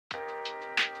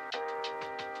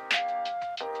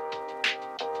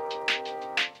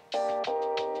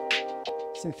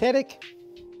Synthetic,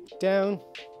 down,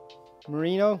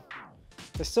 merino.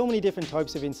 There's so many different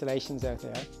types of insulations out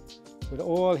there with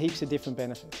all heaps of different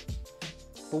benefits.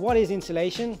 But what is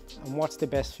insulation and what's the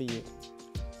best for you?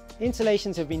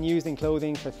 Insulations have been used in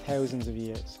clothing for thousands of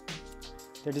years.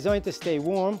 They're designed to stay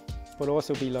warm but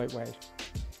also be lightweight.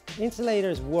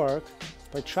 Insulators work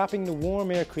by trapping the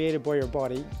warm air created by your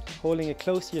body, holding it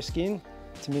close to your skin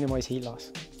to minimize heat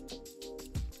loss.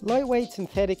 Lightweight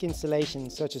synthetic insulation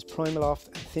such as Primaloft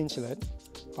and Insulated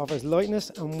offers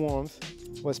lightness and warmth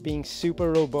whilst being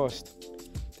super robust.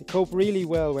 They cope really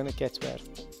well when it gets wet.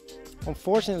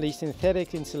 Unfortunately,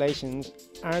 synthetic insulations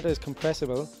aren't as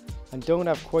compressible and don't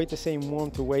have quite the same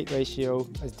warmth to weight ratio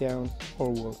as down or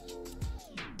wool.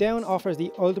 Down offers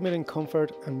the ultimate in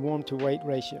comfort and warmth to weight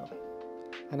ratio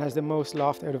and has the most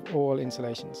loft out of all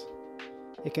insulations.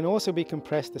 It can also be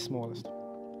compressed the smallest.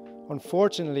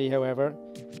 Unfortunately, however,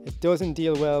 it doesn't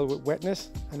deal well with wetness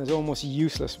and is almost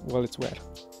useless while it's wet.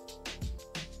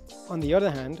 On the other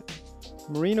hand,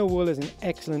 merino wool is an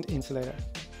excellent insulator.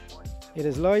 It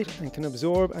is light and can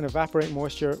absorb and evaporate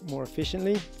moisture more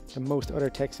efficiently than most other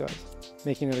textiles,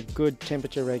 making it a good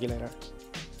temperature regulator.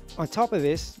 On top of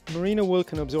this, merino wool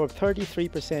can absorb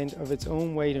 33% of its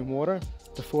own weight in water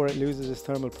before it loses its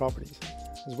thermal properties,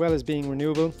 as well as being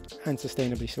renewable and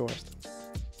sustainably sourced.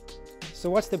 So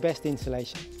what's the best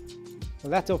insulation? Well,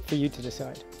 that's up for you to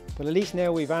decide. But at least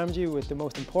now we've armed you with the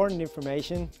most important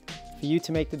information for you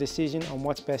to make the decision on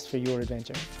what's best for your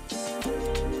adventure.